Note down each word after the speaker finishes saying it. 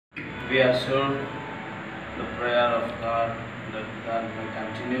We assure the prayer of God that God will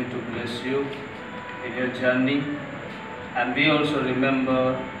continue to bless you in your journey. And we also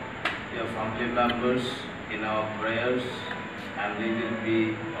remember your family members in our prayers, and we will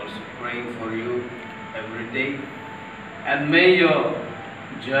be also praying for you every day. And may your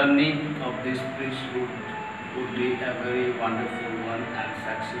journey of this priesthood would be a very wonderful one and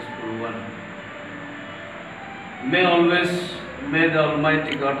successful one. May the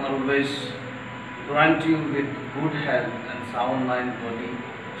Almighty God always grant you with good health and sound mind body,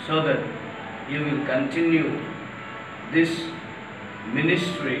 so that you will continue this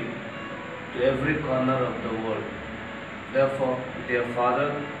ministry to every corner of the world. Therefore, dear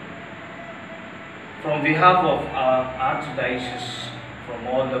Father, from behalf of our Archdiocese, from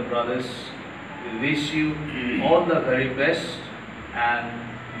all the brothers, we wish you all the very best and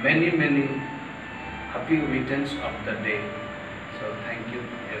many happy returns of the day. So thank you,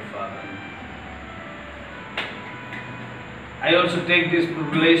 dear Father. I also take this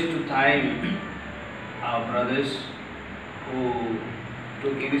privilege to thank our brothers who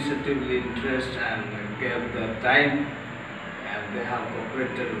took initiative, interest and gave their time, and they have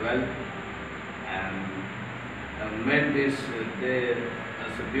cooperated well and made this day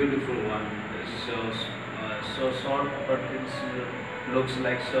as a beautiful one. It's so short, but it looks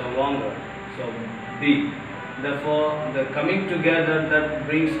like so longer, so big. Therefore, the coming together, that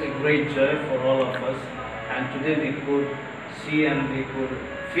brings a great joy for all of us. And today we could see and we could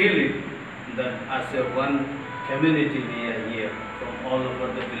feel it, that as a one community we are here from all over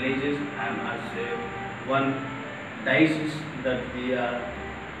the villages, and as a one diocese that we are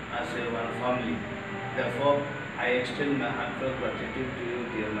as a one family. Therefore, I extend my heartfelt gratitude to you,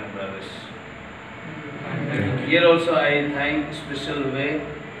 dear my brothers. Here also I thank special way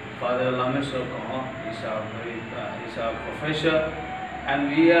Father Lameswar Kaha. He's our professor, and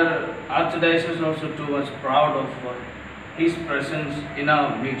we are Archdiocese also too much proud of his presence in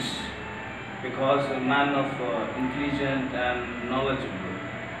our midst, because a man of intelligent and knowledgeable.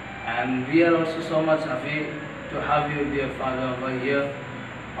 And we are also so much happy to have you, dear Father, over here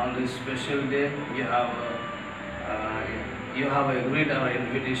on this special day. You have agreed our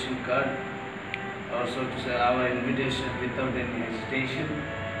invitation card, also to say our invitation without any hesitation,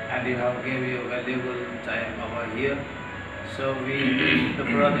 and you have given your valuable time over here. So we, the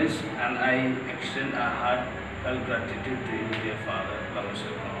brothers, and I extend our heartfelt gratitude to you, dear Father.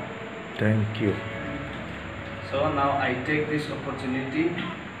 Thank you. So now I take this opportunity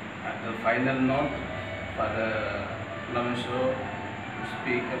at the final note, Father Lameswar, to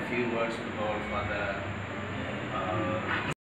speak a few words about Father